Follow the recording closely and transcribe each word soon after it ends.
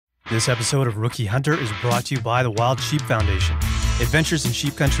This episode of Rookie Hunter is brought to you by the Wild Sheep Foundation. Adventures in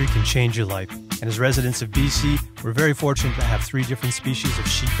sheep country can change your life, and as residents of BC, we're very fortunate to have 3 different species of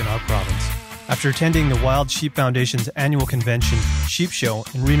sheep in our province. After attending the Wild Sheep Foundation's annual convention, Sheep Show,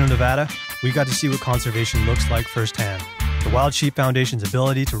 in Reno, Nevada, we got to see what conservation looks like firsthand. The Wild Sheep Foundation's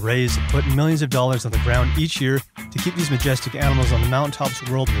ability to raise and put millions of dollars on the ground each year to keep these majestic animals on the mountaintops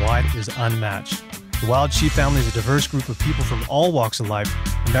worldwide is unmatched. The Wild Sheep family is a diverse group of people from all walks of life,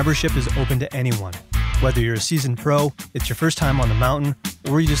 and membership is open to anyone. Whether you're a seasoned pro, it's your first time on the mountain,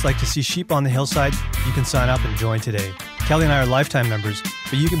 or you just like to see sheep on the hillside, you can sign up and join today. Kelly and I are lifetime members,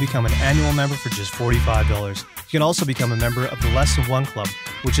 but you can become an annual member for just $45. You can also become a member of the Less Than One Club,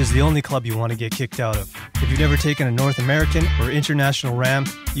 which is the only club you want to get kicked out of. If you've never taken a North American or international ram,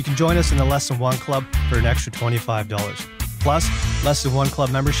 you can join us in the Less Than One Club for an extra $25. Plus, Less Than One Club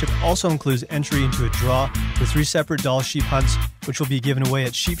membership also includes entry into a draw for 3 separate Dall sheep hunts, which will be given away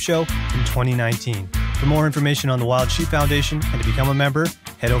at Sheep Show in 2019. For more information on the Wild Sheep Foundation and to become a member,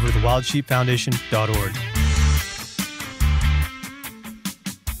 head over to thewildsheepfoundation.org.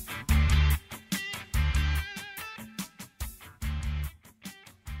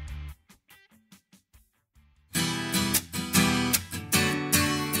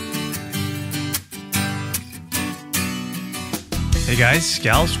 Hey guys,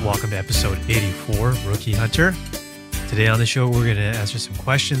 gals, welcome to episode 84 of Rookie Hunter. Today on the show, we're going to answer some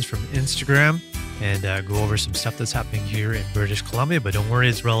questions from Instagram and go over some stuff that's happening here in British Columbia, but don't worry,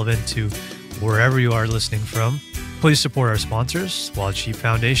 it's relevant to wherever you are listening from. Please support our sponsors, Wild Sheep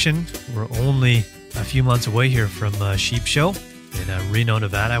Foundation. We're only a few months away here from Sheep Show in Reno,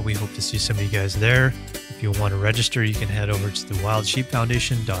 Nevada. We hope to see some of you guys there. If you want to register, you can head over to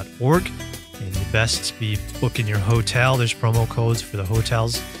thewildsheepfoundation.org. And you best be booking your hotel. There's promo codes for the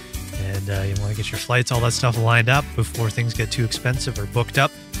hotels. And you want to get your flights, all that stuff lined up before things get too expensive or booked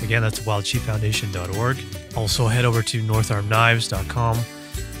up. Again, that's wildsheepfoundation.org. Also, head over to northarmknives.com.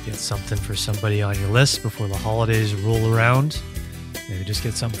 Get something for somebody on your list before the holidays roll around. Maybe just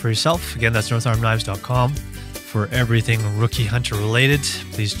get something for yourself. Again, that's northarmknives.com. For everything Rookie Hunter related,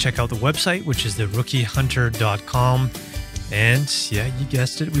 please check out the website, which is theRookieHunter.com. And yeah, you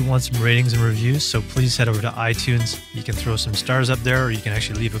guessed it, we want some ratings and reviews, so please head over to iTunes. You can throw some stars up there, or you can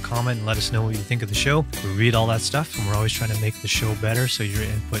actually leave a comment and let us know what you think of the show. We read all that stuff, and we're always trying to make the show better, so your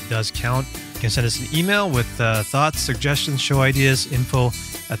input does count. You can send us an email with thoughts, suggestions, show ideas,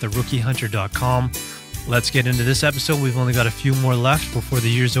 info@theRookieHunter.com. Let's get into this episode. We've only got a few more left before the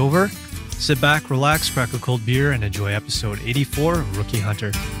year's over. Sit back, relax, crack a cold beer, and enjoy episode 84 of Rookie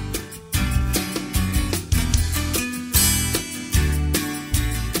Hunter.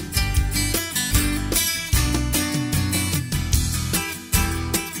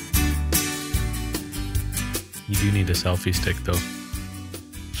 You do need a selfie stick, though.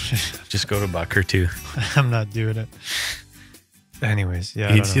 Just go to Buck or two. I'm not doing it. Anyways,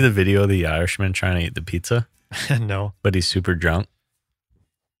 yeah. You see the video of the Irishman trying to eat the pizza? No. But he's super drunk.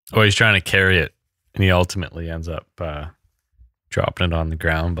 Or he's trying to carry it, and he ultimately ends up dropping it on the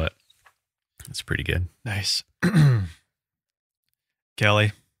ground, but it's pretty good. Nice.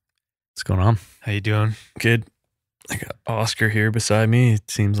 Kelly. What's going on? How you doing? Good. I got Oscar here beside me.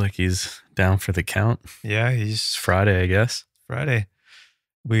 It seems like he's down for the count. Yeah, It's Friday, I guess. Friday.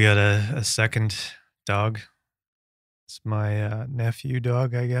 We got a second dog. It's my nephew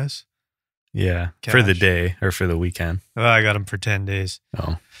dog, I guess. Yeah, Cash. For the day or for the weekend. Well, I got him for 10 days.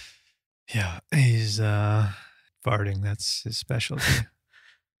 Oh. Yeah, he's farting. That's his specialty.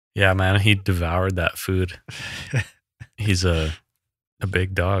 Yeah, man, he devoured that food. He's a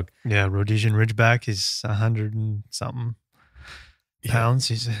big dog. Yeah, Rhodesian Ridgeback. He's 100 and something pounds.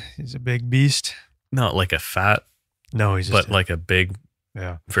 He's a big beast. Not like a fat, No, he's just like a big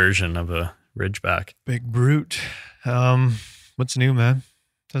yeah, version of a Ridgeback. big brute. What's new, man?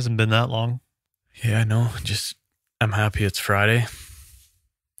 Hasn't been that long. Yeah, no, I'm happy it's Friday.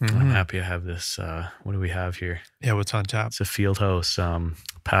 Mm-hmm. I'm happy I have this. What do we have here? Yeah, what's on top? It's a Fieldhouse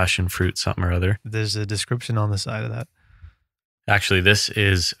passion fruit something or other. There's a description on the side of that. Actually, this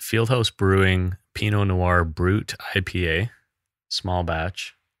is Fieldhouse Brewing Pinot Noir Brut IPA, small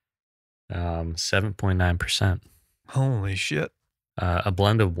batch, 7.9%. Holy shit. A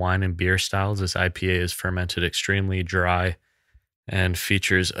blend of wine and beer styles. This IPA is fermented extremely dry and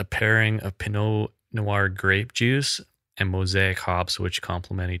features a pairing of Pinot Noir grape juice and Mosaic hops, which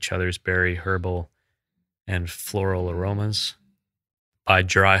complement each other's berry, herbal, and floral aromas. By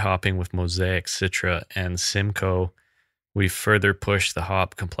dry hopping with Mosaic, Citra, and Simcoe, we further push the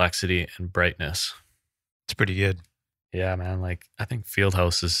hop complexity and brightness. It's pretty good. Yeah, man. Like I think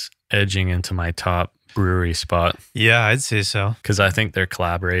Fieldhouse is edging into my top brewery spot Yeah, I'd say so. because I think their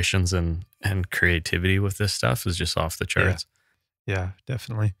collaborations and creativity with this stuff is just off the charts. Yeah,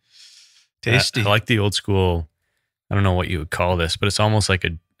 definitely. I Tasty. like the old school. I don't know what you would call this, but it's almost like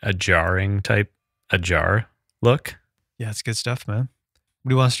a jarring type, a jar look. Yeah, it's good stuff, man. What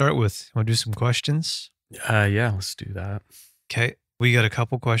do you want to start with? Want to do some questions? Yeah, let's do that. Okay. We got a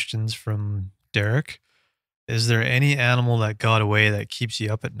couple questions from Derek. Is there any animal that got away that keeps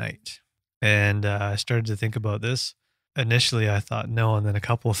you up at night? And I started to think about this. Initially, I thought no, and then a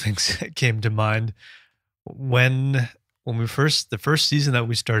couple of things came to mind. When the first season that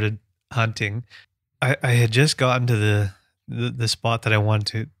we started hunting, I had just gotten to the spot that I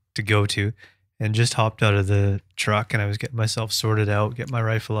wanted to go to, and just hopped out of the truck, and I was getting myself sorted out, get my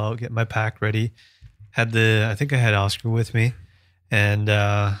rifle out, get my pack ready. I think I had Oscar with me, and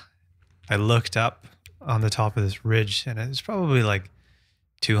I looked up on the top of this ridge, and it was probably like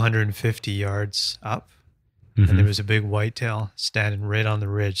 250 yards up, and there was a big whitetail standing right on the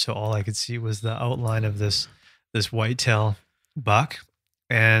ridge. So all I could see was the outline of this whitetail buck.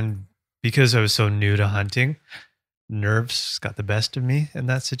 And because I was so new to hunting, nerves got the best of me in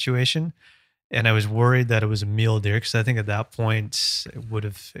that situation. And I was worried that it was a mule deer, because I think at that point it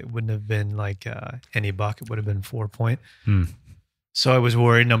wouldn't have been like any buck. It would have been 4-point. So I was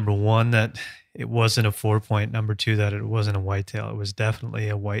worried, number one, that it wasn't a 4-point. Number two, that it wasn't a whitetail. It was definitely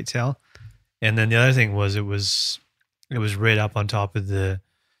a whitetail. And then the other thing was it was right up on top of the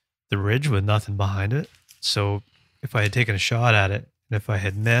ridge with nothing behind it. So if I had taken a shot at it, and if I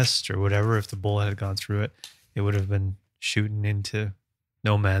had missed or whatever, if the bullet had gone through it, it would have been shooting into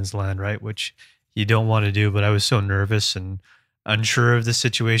no man's land, right? Which you don't want to do. But I was so nervous and unsure of the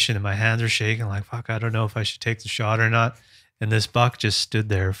situation, and my hands are shaking like, fuck, I don't know if I should take the shot or not. And this buck just stood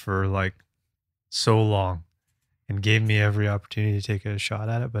there for like so long and gave me every opportunity to take a shot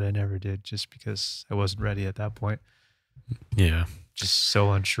at it, but I never did, just because I wasn't ready at that point. Yeah. Just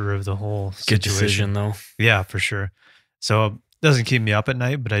so unsure of the whole Good situation. decision though. Yeah, for sure. So it doesn't keep me up at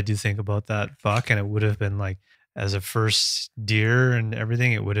night, but I do think about that buck, and it would have been like, as a first deer and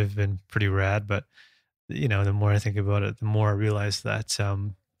everything, it would have been pretty rad. But the more I think about it, the more I realize that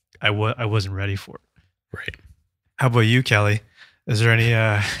I wasn't ready for it. Right. How about you, Kelly? Is there any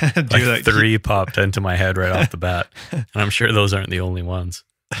deer Like three popped into my head right off the bat, and I'm sure those aren't the only ones.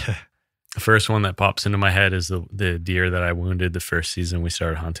 The first one that pops into my head is the deer that I wounded the first season we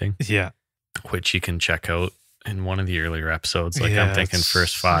started hunting. Yeah. Which you can check out in one of the earlier episodes. Like I'm thinking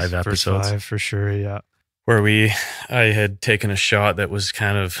first 5 episodes. First 5 for sure, yeah. Where I had taken a shot that was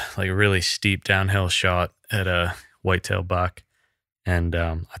kind of like a really steep downhill shot at a whitetail buck. And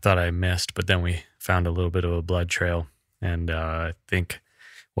I thought I missed, but then we found a little bit of a blood trail. And I think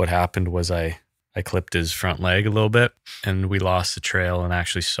what happened was I clipped his front leg a little bit, and we lost the trail and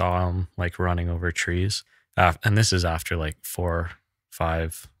actually saw him like running over trees. And this is after like 4,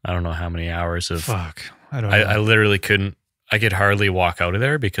 5, I don't know how many hours of. Fuck. I don't know. I literally I could hardly walk out of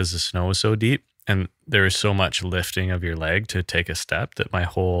there because the snow was so deep, and there was so much lifting of your leg to take a step that my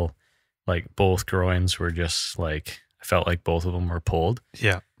whole, like both groins were just like, I felt like both of them were pulled.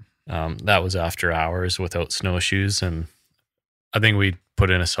 Yeah. That was after hours without snowshoes, and I think we put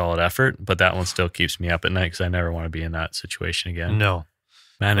in a solid effort, but that one still keeps me up at night because I never want to be in that situation again. No.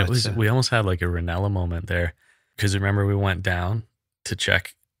 Man, we almost had like a Ranella moment there, because remember we went down to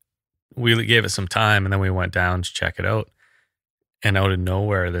check. We gave it some time, and then we went down to check it out, and out of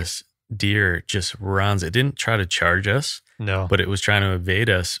nowhere, this deer just runs. It didn't try to charge us, No. but it was trying to evade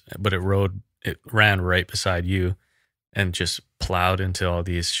us, but it ran right beside you and just plowed into all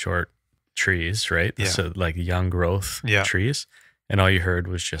these short trees, right? Yeah. So like young growth trees. And all you heard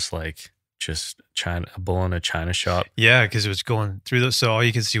was just a bull in a china shop. Yeah, because it was going through those. So all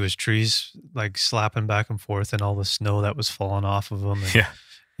you could see was trees like slapping back and forth, and all the snow that was falling off of them. And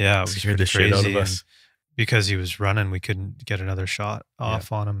yeah, it was Scared pretty the shit crazy. out of us. Because he was running, we couldn't get another shot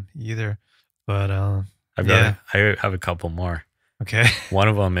off on him either. But I have a couple more. Okay. One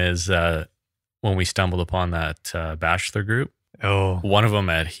of them is when we stumbled upon that bachelor group. Oh. One of them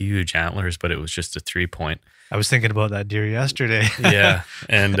had huge antlers, but it was just a 3-point. I was thinking about that deer yesterday. Yeah.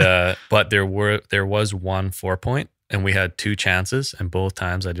 And but there was one 4-point, and we had 2 chances, and both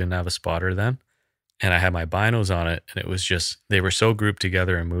times I didn't have a spotter then. And I had my binos on it, and it was just, they were so grouped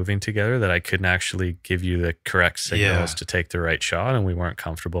together and moving together that I couldn't actually give you the correct signals to take the right shot, and we weren't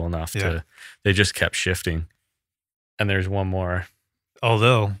comfortable enough they just kept shifting. And there's one more.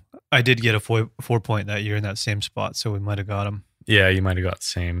 Although I did get a 4-point that year in that same spot, so we might have got him. Yeah, you might have got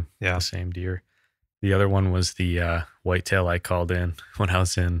the same deer. The other one was the whitetail I called in when I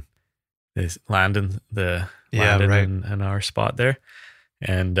was in is Landon, Yeah, right. in our spot there.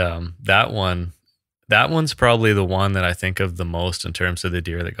 And that one's probably the one that I think of the most in terms of the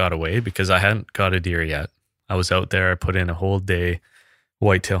deer that got away, because I hadn't got a deer yet. I was out there, I put in a whole day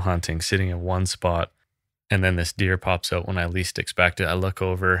whitetail hunting, sitting in one spot, and then this deer pops out when I least expect it. I look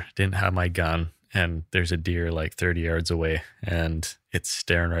over, didn't have my gun, and there's a deer like 30 yards away, and it's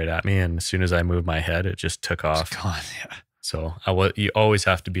staring right at me. And as soon as I moved my head, it just took off. God, yeah. So you always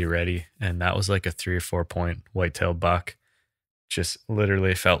have to be ready. And that was like a 3 or 4 point whitetail buck. Just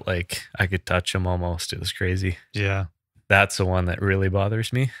literally felt like I could touch him almost. It was crazy. Yeah. That's the one that really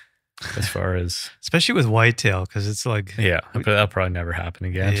bothers me as far as, especially with whitetail, because it's like, yeah, but that'll probably never happen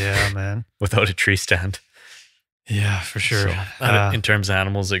again. Yeah, man. Without a tree stand. Yeah, for sure. So, in terms of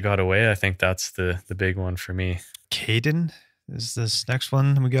animals that got away, I think that's the big one for me. Caden is this next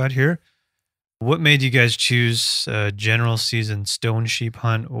one we got here. What made you guys choose a general season stone sheep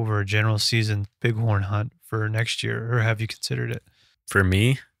hunt over a general season bighorn hunt for next year, or have you considered it? For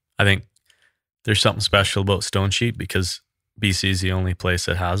me, I think there's something special about stone sheep because BC is the only place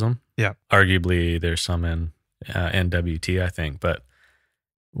that has them. Yeah. Arguably, there's some in NWT, I think, but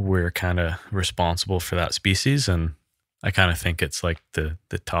we're kind of responsible for that species, and I kind of think it's like the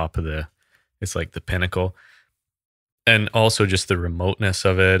top of it's like the pinnacle. And also just the remoteness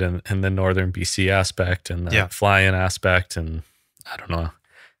of it, and the northern BC aspect, and the fly-in aspect. And I don't know,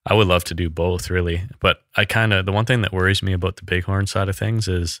 I would love to do both really, but the one thing that worries me about the bighorn side of things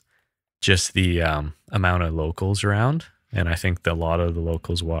is just the amount of locals around. And I think that a lot of the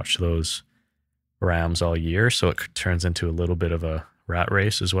locals watch those rams all year. So it turns into a little bit of a rat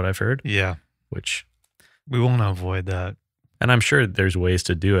race is what I've heard. Yeah. Which we won't avoid that. And I'm sure there's ways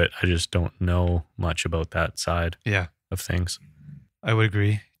to do it. I just don't know much about that side of things. I would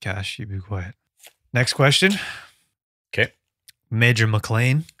agree. Cash, you be quiet. Next question. Okay. Major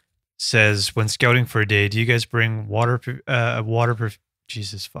McLean says, when scouting for a day, do you guys bring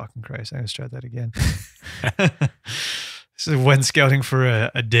Jesus fucking Christ. I'm going to start that again. So when scouting for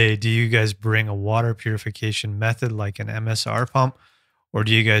a day, do you guys bring a water purification method like an MSR pump, or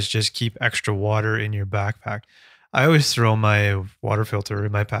do you guys just keep extra water in your backpack? I always throw my water filter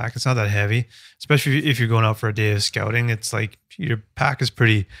in my pack. It's not that heavy, especially if you're going out for a day of scouting. It's like your pack is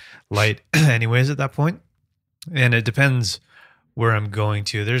pretty light anyways at that point. And it depends where I'm going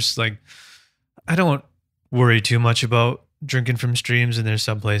to. There's like, I don't worry too much about drinking from streams, and there's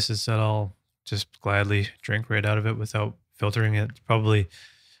some places that I'll just gladly drink right out of it without filtering it. It's probably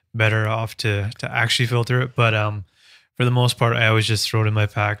better off to actually filter it. But for the most part, I always just throw it in my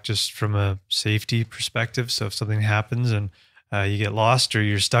pack just from a safety perspective. So if something happens and you get lost or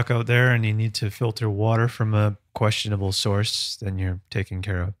you're stuck out there and you need to filter water from a questionable source, then you're taken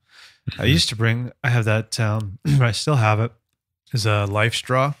care of. I used to I have that, I still have it, is a life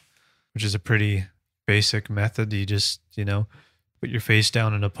straw, which is a pretty basic method. You just, put your face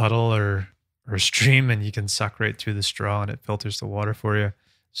down in a puddle or a stream and you can suck right through the straw and it filters the water for you.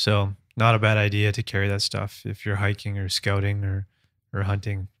 So not a bad idea to carry that stuff if you're hiking or scouting or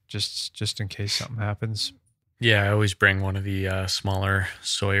hunting, just in case something happens. Yeah, I always bring one of the smaller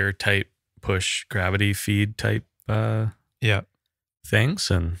Sawyer type push gravity feed type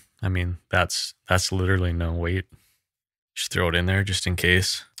things. And I mean, that's literally no weight. Just throw it in there just in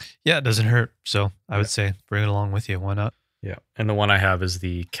case. Yeah, it doesn't hurt. So I would say bring it along with you. Why not? Yeah. And the one I have is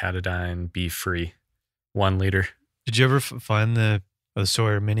the Katadyn Be Free 1 liter. Did you ever find the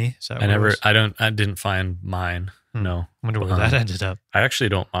Sawyer Mini? Is that I didn't find mine. No. I wonder where that ended up. I actually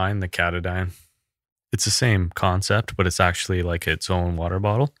don't mind the Katadyn. It's the same concept, but it's actually like its own water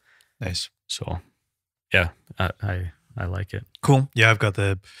bottle. Nice. So yeah, I like it. Cool. Yeah, I've got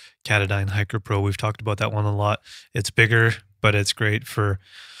the Katadyn Hiker Pro. We've talked about that one a lot. It's bigger, but it's great for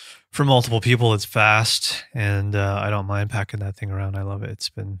multiple people. It's fast, and I don't mind packing that thing around. I love it.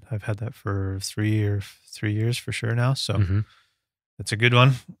 I've had that for 3 years for sure now. So it's a good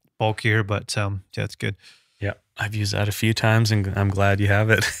one. Bulkier, but yeah, it's good. Yeah, I've used that a few times, and I'm glad you have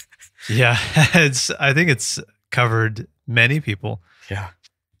it. Yeah, I think it's covered many people. Yeah.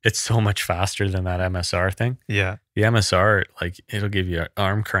 It's so much faster than that MSR thing. Yeah. The MSR, like, it'll give you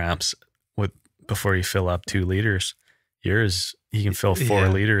arm cramps before you fill up 2 liters. Yours, you can fill 4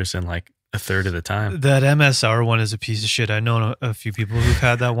 liters in like a third of the time. That MSR one is a piece of shit. I know a few people who've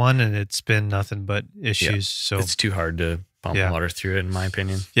had that one, and it's been nothing but issues. Yeah. So it's too hard to pump water through it, in my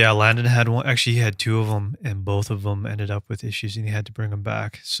opinion. Yeah, Landon had one. Actually, he had 2 of them, and both of them ended up with issues, and he had to bring them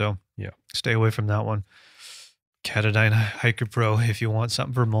back. So stay away from that one. Katadyn Hiker Pro if you want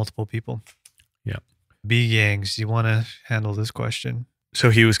something for multiple people. Yeah. B-Gangs, do you want to handle this question?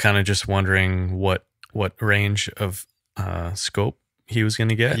 So he was kind of just wondering what range of scope he was going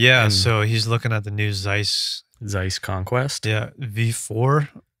to get? Yeah, in so he's looking at the new Zeiss. Zeiss Conquest. Yeah, V4.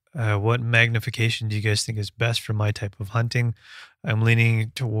 What magnification do you guys think is best for my type of hunting? I'm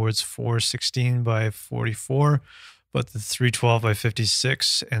leaning towards 416 by 44, but the 312 by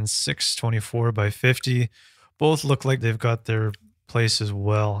 56 and 624 by 50 both look like they've got their place as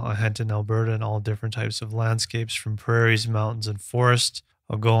well. I hunt in Alberta and all different types of landscapes from prairies, mountains, and forests.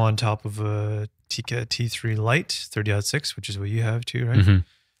 I'll go on top of a Tikka T3 Lite 30-06, which is what you have too, right? Mm-hmm.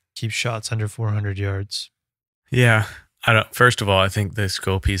 Keep shots under 400 yards. Yeah. First of all, I think the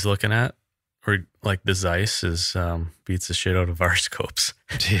scope he's looking at, or like the Zeiss, is beats the shit out of our scopes.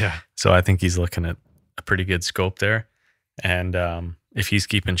 Yeah. So I think he's looking at a pretty good scope there. And if he's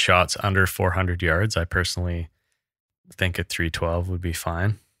keeping shots under 400 yards, I personally think a 312 would be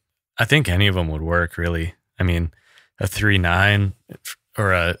fine. I think any of them would work, really. I mean, a 3.9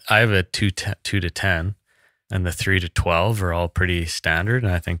 or I have a 2 to 10 and the 3 to 12 are all pretty standard,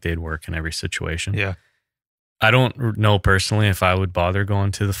 and I think they'd work in every situation. Yeah. I don't know personally if I would bother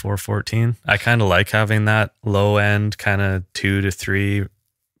going to the 414. I kind of like having that low end kind of 2 to 3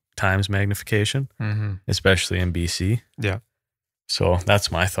 times magnification, especially in BC. Yeah. So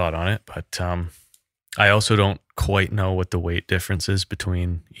that's my thought on it. But I also don't quite know what the weight difference is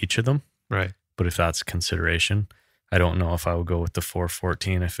between each of them. Right. But if that's a consideration, I don't know if I would go with the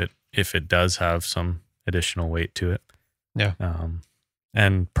 414 if it does have some additional weight to it. Yeah.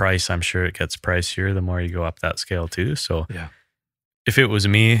 And price, I'm sure it gets pricier the more you go up that scale too. So yeah, if it was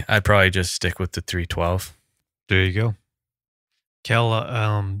me, I'd probably just stick with the 312. There you go.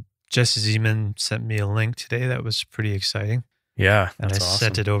 Kel, Jesse Zeman sent me a link today that was pretty exciting. Yeah, and I awesome.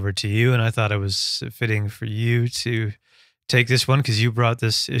 Sent it over to you, and I thought it was fitting for you to take this one because you brought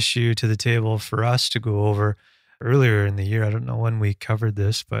this issue to the table for us to go over earlier in the year. I don't know when we covered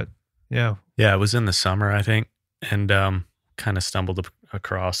this, but yeah. Yeah, it was in the summer, I think, and kind of stumbled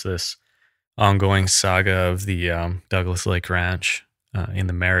across this ongoing saga of the Douglas Lake Ranch in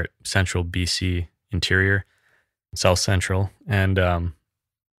the Merritt Central BC interior, South Central. And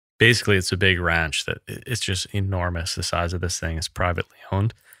basically it's a big ranch that it's just enormous. The size of this thing is privately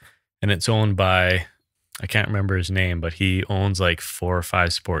owned, and it's owned by, I can't remember his name, but he owns like 4 or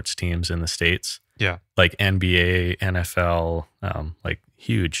 5 sports teams in the States. Yeah. Like NBA, NFL, like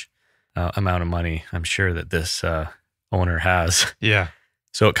huge amount of money I'm sure that this owner has. Yeah.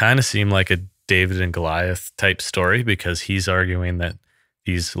 So it kind of seemed like a David and Goliath type story because he's arguing that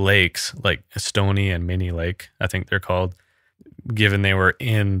these lakes, like Stony and Mini Lake, I think they're called, given they were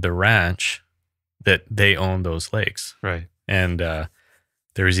in the ranch, that they own those lakes. Right. And there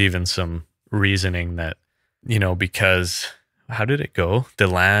was even some reasoning that, because how did it go? The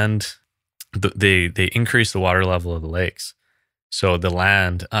land, they increased the water level of the lakes. So the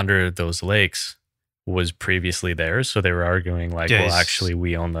land under those lakes was previously theirs. So they were arguing like, well, actually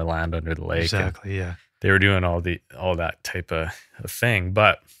we own the land under the lake. Exactly. Yeah. They were doing all that type of thing.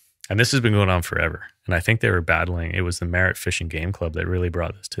 And this has been going on forever. And I think they were battling. It was the Merritt Fish and Game Club that really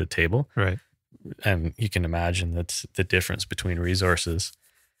brought this to the table. Right. And you can imagine that's the difference between resources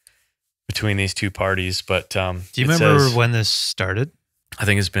between these two parties. But do you remember when this started? I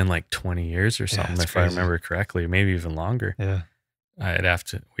think it's been like 20 years or something, if crazy. I remember correctly, maybe even longer. Yeah. We'd have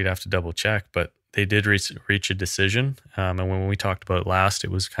to double check, but they did reach a decision. And when we talked about it last,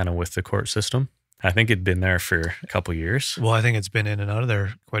 it was kind of with the court system. I think it'd been there for a couple of years. Well, I think it's been in and out of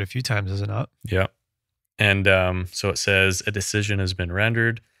there quite a few times, is it not? Yeah. And so it says a decision has been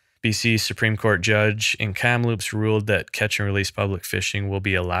rendered. BC Supreme Court judge in Kamloops ruled that catch and release public fishing will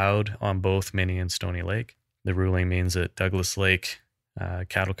be allowed on both Mini and Stony Lake. The ruling means that Douglas Lake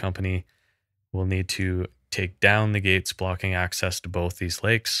Cattle Company will need to take down the gates blocking access to both these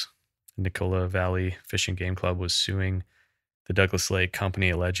lakes. Nicola Valley Fish and Game Club was suing the Douglas Lake Company,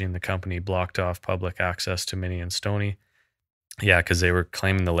 alleging the company blocked off public access to Mini and Stony. Yeah, because they were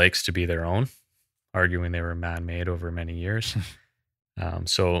claiming the lakes to be their own, arguing they were man-made over many years.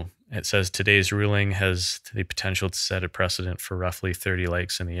 So it says today's ruling has the potential to set a precedent for roughly 30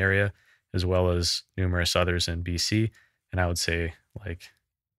 lakes in the area, as well as numerous others in BC. And I would say, like,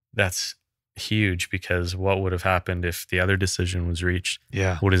 that's huge, because what would have happened if the other decision was reached?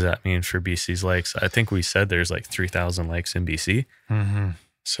 Yeah. What does that mean for BC's lakes? I think we said there's like 3,000 lakes in BC. Mm-hmm.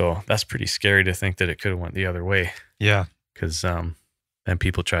 So that's pretty scary to think that it could have went the other way. Yeah. Because then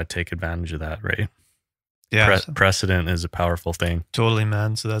people try to take advantage of that, right? Yeah. Precedent is a powerful thing. Totally,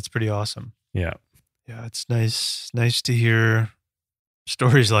 man. So that's pretty awesome. Yeah. Yeah. It's nice to hear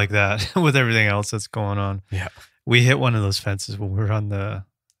stories like that with everything else that's going on. Yeah. We hit one of those fences when we were on the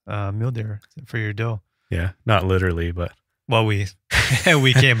mule deer for your doe. Yeah. Not literally, but Well, we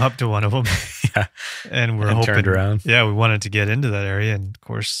we came up to one of them, Yeah. and we're And hoping. turned around. Yeah, we wanted to get into that area, and of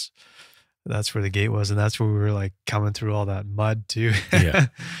course, that's where the gate was, and that's where we were like coming through all that mud too. Yeah.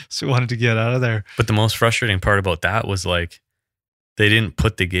 So we wanted to get out of there. But the most frustrating part about that was like they didn't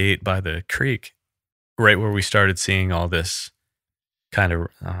put the gate by the creek, right where we started seeing all this kind of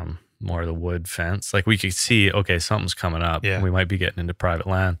more of the wood fence. Like we could see, okay, something's coming up. Yeah. We might be getting into private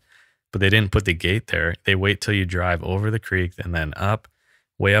land, but they didn't put the gate there. They wait till you drive over the creek and then up,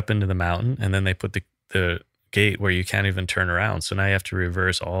 way up into the mountain, and then they put the gate where you can't even turn around. So now you have to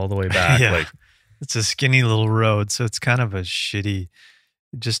reverse all the way back. Yeah. Like, It's a skinny little road, so it's kind of a shitty,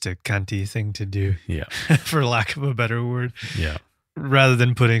 just a cunty thing to do, yeah, for lack of a better word. yeah, Rather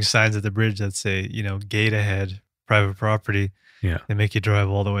than putting signs at the bridge that say, gate ahead, private property, yeah, they make you drive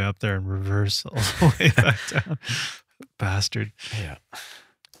all the way up there and reverse all the way back down. Bastard. yeah.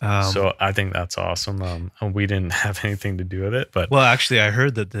 Um, So I think that's awesome. We didn't have anything to do with it, but well, actually, I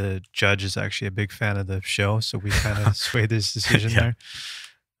heard that the judge is actually a big fan of the show, so we kind of swayed his decision Yeah. there.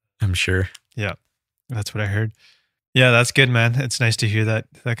 I'm sure. Yeah, that's what I heard. Yeah, that's good, man. It's nice to hear that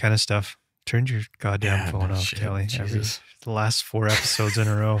kind of stuff. Turned your goddamn Yeah, phone no off, shit. Kelly. Jesus. The last 4 episodes in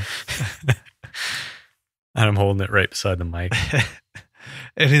a row. And I'm holding it right beside the mic.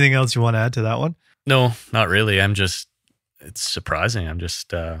 Anything else you want to add to that one? No, not really. It's surprising.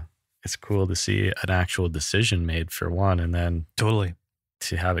 It's cool to see an actual decision made for one, and then Totally.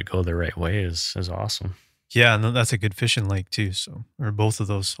 to have it go the right way is awesome. Yeah, and that's a good fishing lake too. So, or both of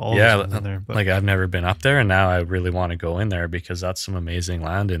those, all Yeah, those ones in there. But Like I've never been up there, and now I really want to go in there because that's some amazing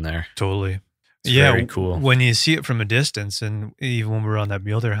land in there. totally. It's Yeah, very cool. When you see it from a distance, and even when we were on that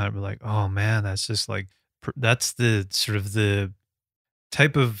mule deer hunt, we're like, oh man, that's just like, that's the sort of the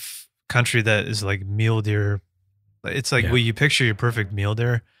type of country that is like mule deer. It's like Yeah. what you picture your perfect mule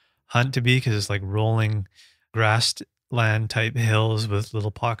deer hunt to be, because it's like rolling grassed land type hills with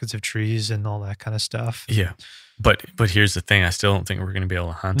little pockets of trees and all that kind of stuff. Yeah, but here's the thing: I still don't think we're going to be able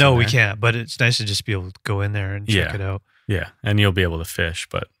to hunt. No, in we there. can't, but it's nice to just be able to go in there and check Yeah. it out. Yeah, and you'll be able to fish,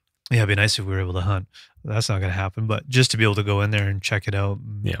 but Yeah, it'd be nice if we were able to hunt. That's not going to happen, but just to be able to go in there and check it out.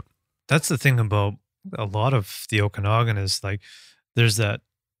 Yeah. That's the thing about a lot of the Okanagan is like there's that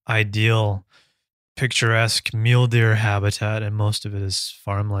ideal picturesque mule deer habitat, and most of it is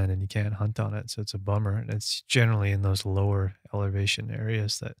farmland and you can't hunt on it. So it's a bummer. And it's generally in those lower elevation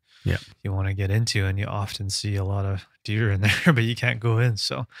areas that Yeah. you want to get into, and you often see a lot of deer in there, but you can't go in.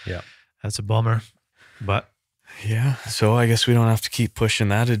 So Yeah. that's a bummer. But yeah. So I guess we don't have to keep pushing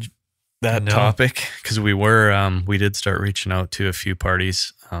that No. topic, because we did start reaching out to a few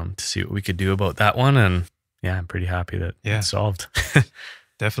parties to see what we could do about that one, and yeah, I'm pretty happy that Yeah. it's solved.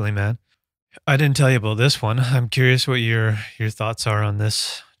 definitely, man. I didn't tell you about this one. I'm curious what your thoughts are on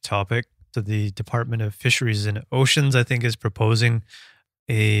this topic. So the Department of Fisheries and Oceans, I think, is proposing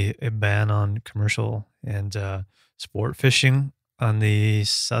a ban on commercial and sport fishing on the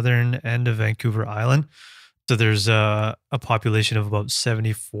southern end of Vancouver Island. So there's a population of about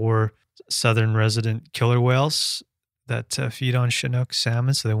 74 southern resident killer whales that feed on Chinook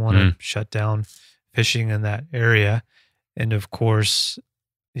salmon. So they want to shut down fishing in that area. And of course,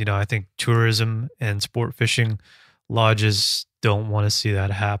 I think tourism and sport fishing lodges don't want to see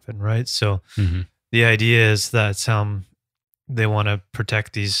that happen, right? So Mhm. the idea is that they want to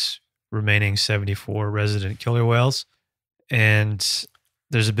protect these remaining 74 resident killer whales. And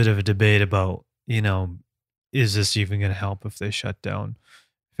there's a bit of a debate about, is this even going to help if they shut down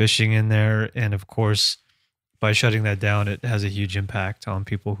fishing in there? And of course, by shutting that down, it has a huge impact on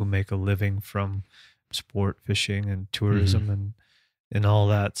people who make a living from sport fishing and tourism and all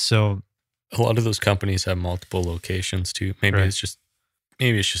that. So A lot of those companies have multiple locations too. Maybe Right. it's just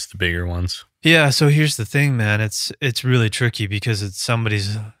the bigger ones. yeah, so here's the thing, man. It's really tricky because it's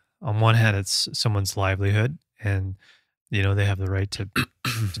somebody's, on one hand, it's someone's livelihood, and they have the right to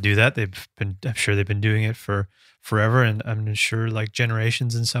do that. I'm sure they've been doing it for forever, and I'm sure like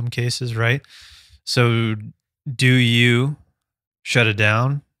generations in some cases, right? So do you shut it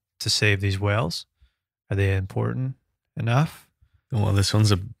down to save these whales? Are they important enough? Well, this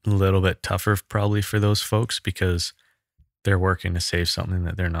one's a little bit tougher probably for those folks because they're working to save something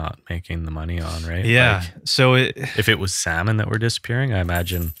that they're not making the money on, right? Yeah. Like, So if it was salmon that were disappearing, I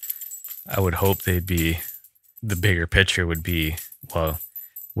would hope the bigger picture would be, well,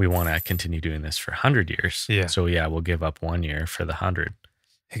 we want to continue doing this for 100 years. Yeah. So yeah, we'll give up 1 year for the 100.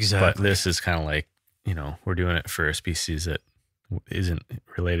 exactly. But this is kind of like, we're doing it for a species that isn't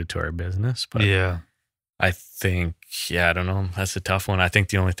related to our business. But yeah. I think, I don't know. That's a tough one. I think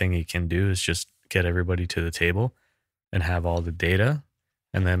the only thing you can do is just get everybody to the table and have all the data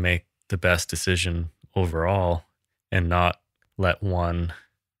and then make the best decision overall and not let one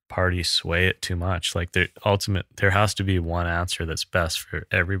party sway it too much. Like there has to be one answer that's best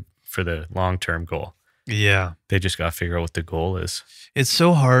for the long-term goal. Yeah. They just got to figure out what the goal is. It's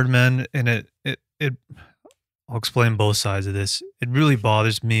so hard, man. And it I'll explain both sides of this. It really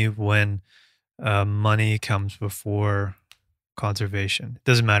bothers me when money comes before conservation. It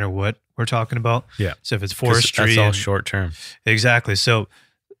doesn't matter what we're talking about. Yeah. So if it's forestry, that's all short term. Exactly. So,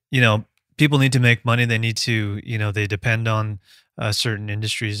 people need to make money. They need to, they depend on certain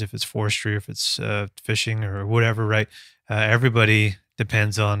industries. If it's forestry, if it's fishing or whatever, right? Everybody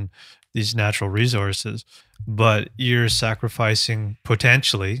depends on these natural resources, but you're sacrificing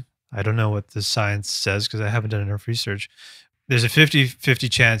potentially, I don't know what the science says because I haven't done enough research. There's a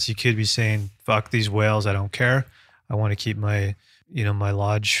 50-50 chance you could be saying, fuck these whales, I don't care. I want to keep my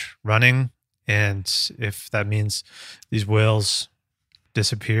lodge running. And if that means these whales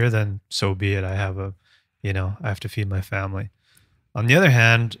disappear, then so be it. I have I have to feed my family. On the other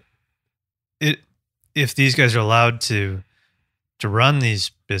hand, if these guys are allowed to run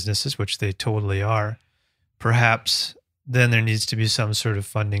these businesses, which they totally are, perhaps then there needs to be some sort of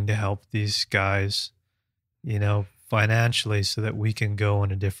funding to help these guys, financially, so that we can go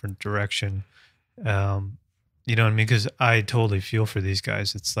in a different direction. You know what I mean? Because I totally feel for these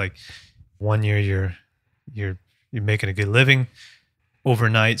guys. It's like 1 year you're making a good living.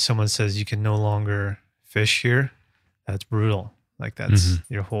 Overnight, someone says you can no longer fish here. That's brutal. Like that's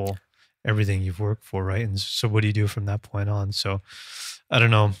your whole everything you've worked for, right? And so what do you do from that point on? So I don't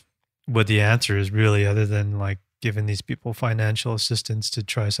know what the answer is really, other than like giving these people financial assistance to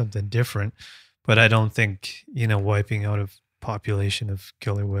try something different. But I don't think, wiping out a population of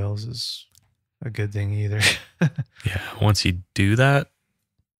killer whales is a good thing either. Yeah. Once you do that,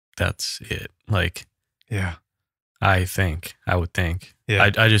 that's it. Like, yeah, I would think.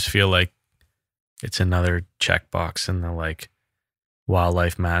 Yeah. I just feel like it's another checkbox in the like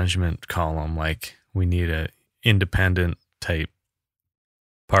wildlife management column. Like we need a independent type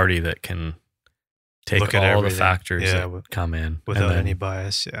party that can take Look at all the everything. factors Yeah, that come in without any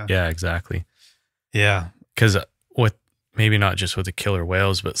bias. Yeah. Yeah, exactly. Yeah. Because with maybe not just with the killer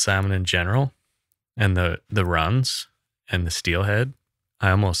whales, but salmon in general, and the runs and the steelhead,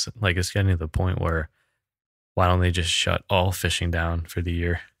 I almost like it's getting to the point where why don't they just shut all fishing down for the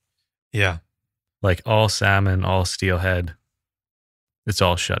year? Yeah. Like all salmon, all steelhead, it's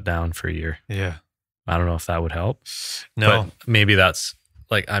all shut down for a year. Yeah. I don't know if that would help. No. But maybe that's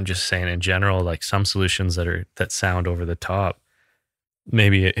like, I'm just saying in general, like some solutions that sound over the top.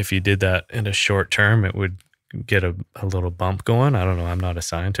 Maybe if you did that in a short term, it would get a little bump going. I don't know. I'm not a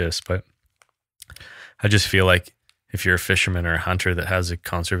scientist, but I just feel like if you're a fisherman or a hunter that has a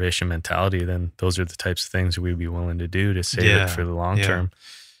conservation mentality, then those are the types of things we'd be willing to do to save it for the long term.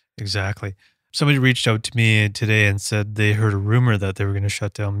 Exactly. Somebody reached out to me today and said they heard a rumor that they were going to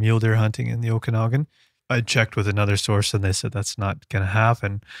shut down mule deer hunting in the Okanagan. I checked with another source and they said that's not going to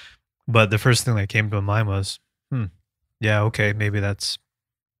happen. But the first thing that came to my mind was, yeah, okay, maybe that's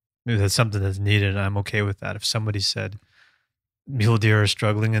something that's needed. And I'm okay with that. If somebody said mule deer are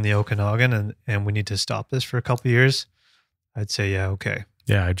struggling in the Okanagan and we need to stop this for a couple of years, I'd say, yeah, okay.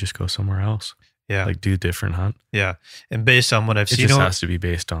 Yeah, I'd just go somewhere else. Yeah. Like do different hunt. Yeah. And based on what I've seen. It just has to be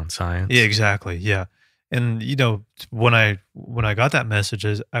based on science. Yeah, exactly. Yeah. And when I got that message,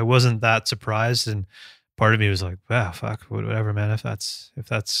 I wasn't that surprised. And part of me was like, wow, fuck, whatever, man. If that's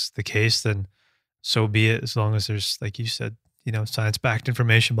the case, then so be it. As long as there's, like you said, science-backed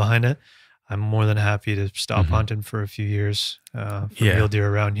information behind it, I'm more than happy to stop hunting for a few years for mule deer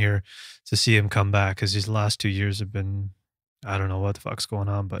around here to see him come back. Because these last 2 years have been, I don't know what the fuck's going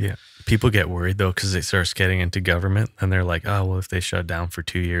on, but yeah, people get worried though because it starts getting into government, and they're like, "Oh, well, if they shut down for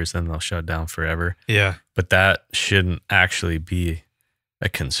 2 years, then they'll shut down forever." Yeah, but that shouldn't actually be a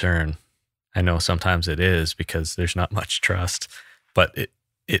concern. I know sometimes it is because there's not much trust, but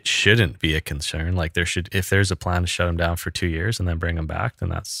it shouldn't be a concern. Like if there's a plan to shut them down for 2 years and then bring them back, then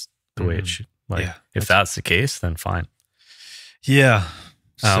that's the way it should. Like if that's the case, then fine. Yeah.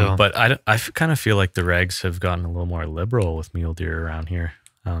 But I kind of feel like the regs have gotten a little more liberal with mule deer around here,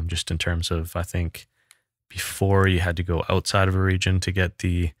 just in terms of, I think before you had to go outside of a region to get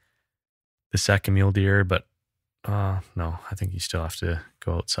the second mule deer, but no, I think you still have to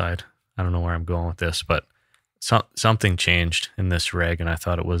go outside. I don't know where I'm going with this, but something changed in this reg, and I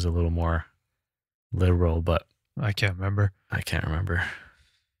thought it was a little more liberal, but I can't remember.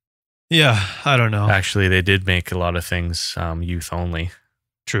 Yeah, I don't know. Actually, they did make a lot of things youth only.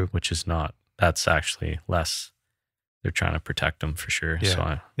 True. Which is not. That's actually less. They're trying to protect them for sure.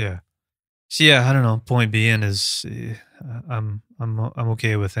 Yeah. So yeah, I don't know. Point being is, I'm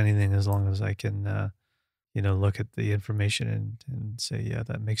okay with anything as long as I can look at the information and say, yeah,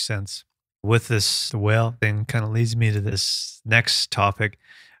 that makes sense. With this, the whale thing kind of leads me to this next topic,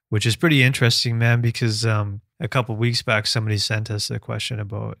 which is pretty interesting, man, because a couple of weeks back, somebody sent us a question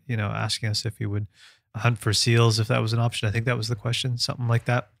about, asking us if we would hunt for seals, if that was an option. I think that was the question, something like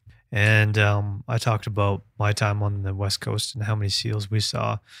that. And I talked about my time on the West Coast and how many seals we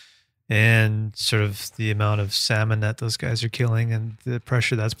saw and sort of the amount of salmon that those guys are killing and the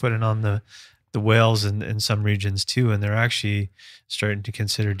pressure that's putting on the whales in some regions too. And they're actually starting to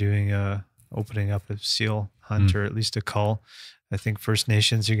consider opening up a seal hunt or at least a cull. I think First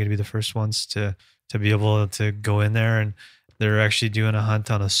Nations are going to be the first ones to be able to go in there, and they're actually doing a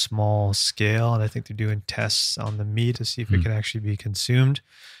hunt on a small scale. And I think they're doing tests on the meat to see if it can actually be consumed.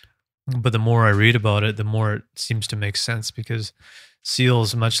 But the more I read about it, the more it seems to make sense, because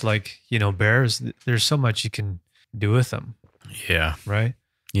seals, much like, bears, there's so much you can do with them. Yeah. Right?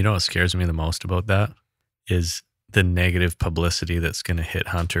 You know what scares me the most about that is the negative publicity that's going to hit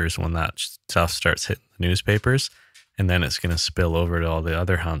hunters when that stuff starts hitting the newspapers. And then it's going to spill over to all the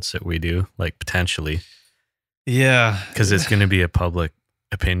other hunts that we do, like potentially. Yeah. Because it's going to be a public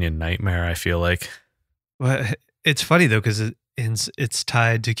opinion nightmare, I feel like. Well, it's funny, though, because it's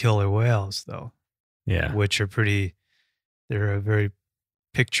tied to killer whales, though. Yeah. Which are they're a very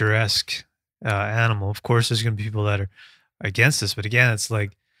picturesque animal. Of course, there's going to be people that are against this. But again, it's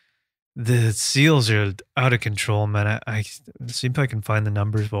like the seals are out of control, man. I see if I can find the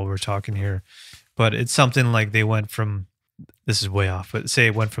numbers while we're talking here. But it's something like they went from, this is way off, but say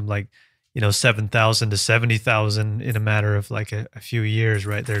it went from 7,000 to 70,000 in a matter of like a few years,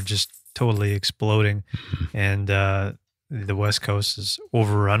 right? They're just totally exploding. And the West Coast is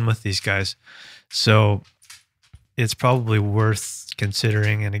overrun with these guys. So it's probably worth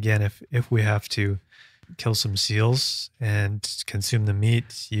considering. And again, if we have to kill some seals and consume the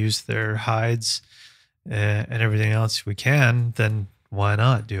meat, use their hides and everything else we can, then why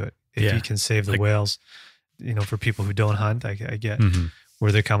not do it? If you can save the whales, for people who don't hunt, I get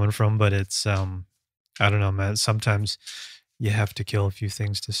where they're coming from, but it's, I don't know, man. Sometimes you have to kill a few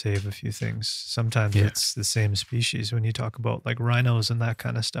things to save a few things. Sometimes it's the same species when you talk about like rhinos and that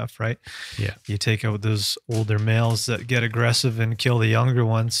kind of stuff, right? Yeah. You take out those older males that get aggressive and kill the younger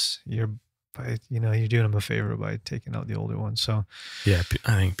ones. You're doing them a favor by taking out the older ones. So yeah,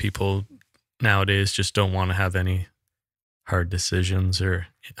 I think people nowadays just don't want to have any hard decisions or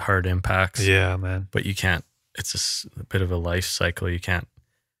hard impacts. Yeah, man. But you can't, it's a bit of a life cycle. You can't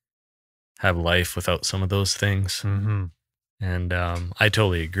have life without some of those things. Mm-hmm. And I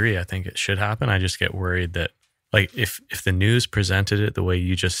totally agree. I think it should happen. I just get worried that like if the news presented it the way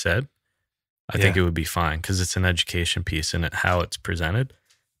you just said, I think it would be fine because it's an education piece in it, how it's presented.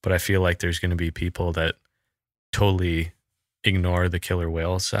 But I feel like there's going to be people that totally ignore the killer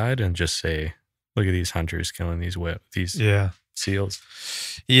whale side and just say, look at these hunters killing these seals.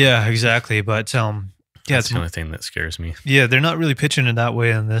 Yeah, exactly. But that's the kind of thing that scares me. Yeah, they're not really pitching it that way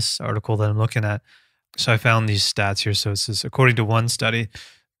in this article that I'm looking at. So I found these stats here. So it says, according to one study,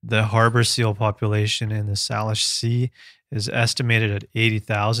 the harbor seal population in the Salish Sea is estimated at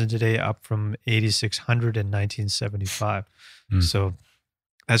 80,000 today, up from 8,600 in 1975. So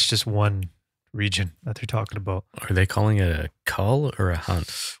that's just one region that they're talking about. Are they calling it a cull or a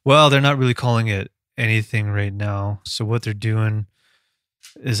hunt? Well, they're not really calling it anything right now. So what they're doing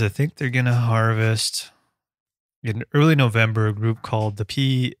is I think they're going to harvest in early November. A group called the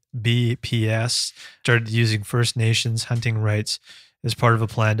PBPS started using First Nations hunting rights as part of a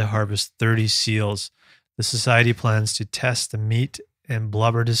plan to harvest 30 seals. The society plans to test the meat and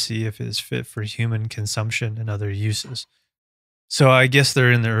blubber to see if it is fit for human consumption and other uses. So I guess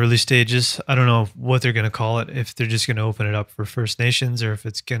they're in the early stages. I don't know what they're going to call it, if they're just going to open it up for First Nations or if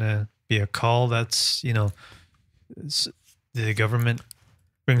it's going to be a call that's, the government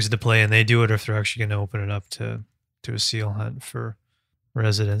brings into play and they do it, or if they're actually going to open it up to a seal hunt for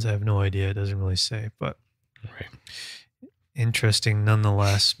residents. I have no idea. It doesn't really say, but interesting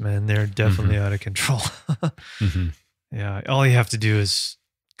nonetheless, man. They're definitely out of control. Yeah. All you have to do is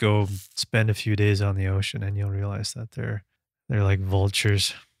go spend a few days on the ocean and you'll realize that they're like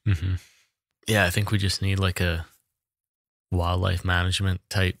vultures. Yeah, I think we just need like a wildlife management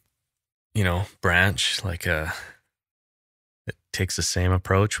type, branch, like it takes the same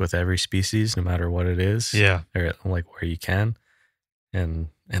approach with every species, no matter what it is. Yeah. Or like where you can. And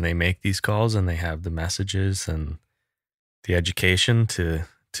they make these calls and they have the messages and the education to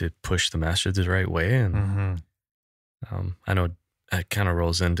push the message the right way. And I know it kind of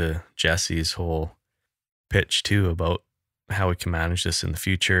rolls into Jesse's whole pitch too about how we can manage this in the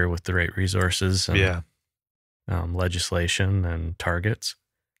future with the right resources and legislation and targets.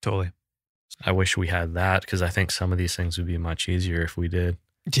 Totally. I wish we had that, because I think some of these things would be much easier if we did.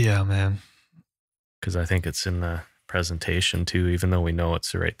 Yeah, man. Because I think it's in the presentation too, even though we know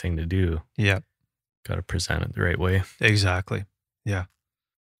it's the right thing to do. Yeah, Got to present it the right way. exactly. Yeah.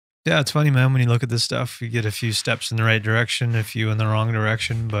 Yeah, it's funny, man. When you look at this stuff, you get a few steps in the right direction, a few in the wrong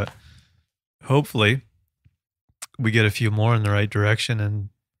direction, but hopefully we get a few more in the right direction, and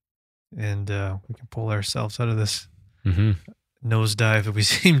we can pull ourselves out of this nosedive that we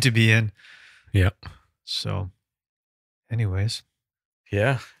seem to be in. Yep. So, anyways,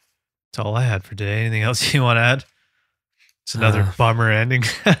 Yeah. that's all I had for today. Anything else you want to add? It's another bummer ending.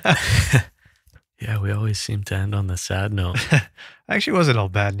 Yeah, we always seem to end on the sad note. Actually, it wasn't all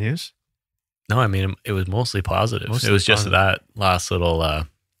bad news. No, I mean, it was mostly positive. Mostly it was just positive. that last little, I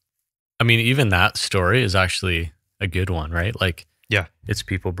mean, even that story is actually a good one, right? Like, Yeah. it's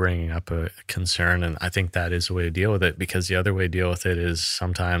people bringing up a concern. And I think that is the way to deal with it, because the other way to deal with it is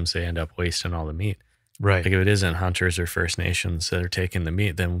sometimes they end up wasting all the meat. Right. Like, if it isn't hunters or First Nations that are taking the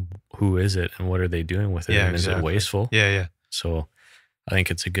meat, then who is it and what are they doing with it? Yeah, and is it exactly. wasteful? Yeah, yeah. So I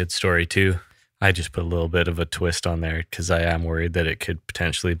think it's a good story too. I just put a little bit of a twist on there because I am worried that it could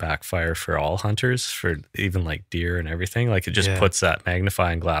potentially backfire for all hunters, for even like deer and everything. Like, it just Yeah. puts that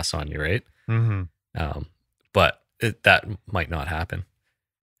magnifying glass on you, right? Mm-hmm. But that might not happen.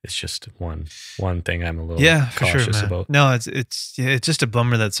 It's just one thing I'm a little Yeah, for cautious sure, man. about. No, it's just a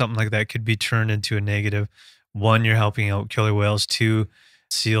bummer that something like that could be turned into a negative. One, you're helping out killer whales. Two,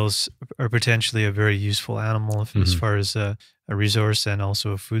 seals are potentially a very useful animal as Mhm. far as a resource and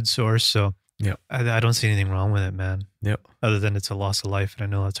also a food source. So Yep. I don't see anything wrong with it, man. Yep. Other than it's a loss of life, and I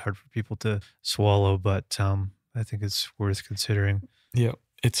know that's hard for people to swallow, but I think it's worth considering. Yep.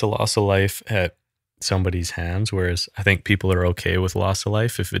 It's a loss of life at somebody's hands, whereas I think people are okay with loss of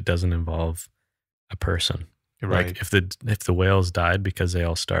life if it doesn't involve a person. Right. Like, if the whales died because they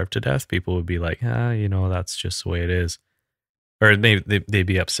all starved to death, people would be like, that's just the way it is. Or they'd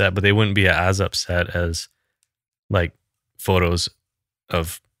be upset, but they wouldn't be as upset as like photos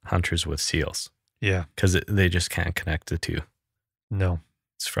of hunters with seals, Yeah. because they just can't connect the two. No.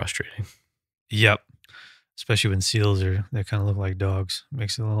 It's frustrating. Yep. Especially when seals they kind of look like dogs.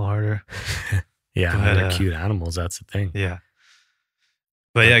 Makes it a little harder. Yeah, But, they're cute animals. That's the thing. Yeah.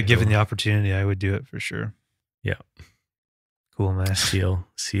 But yeah, given the opportunity, I would do it for sure. Yeah. Cool, man. Seal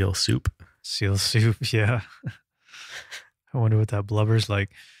soup. Seal soup. Yeah. I wonder what that blubber's like.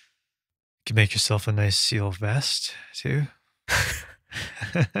 You can make yourself a nice seal vest too.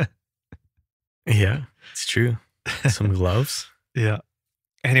 Yeah, it's true. Some gloves. Yeah.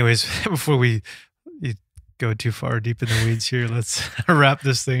 Anyways, before we go too far deep in the weeds here, let's wrap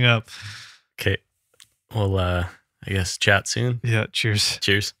this thing up. Okay. Well, I guess chat soon. Yeah. Cheers.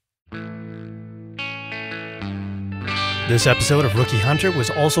 Cheers. This episode of Rookie Hunter was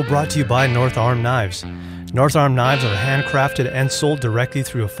also brought to you by North Arm Knives. North Arm Knives are handcrafted and sold directly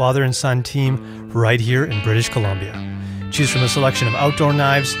through a father and son team right here in British Columbia. Choose from a selection of outdoor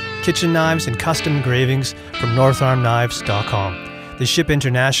knives, kitchen knives, and custom engravings from NorthArmKnives.com. They ship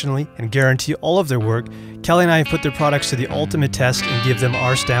internationally and guarantee all of their work. Kelly and I have put their products to the ultimate test and give them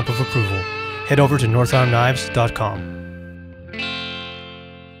our stamp of approval. Head over to NorthArmKnives.com.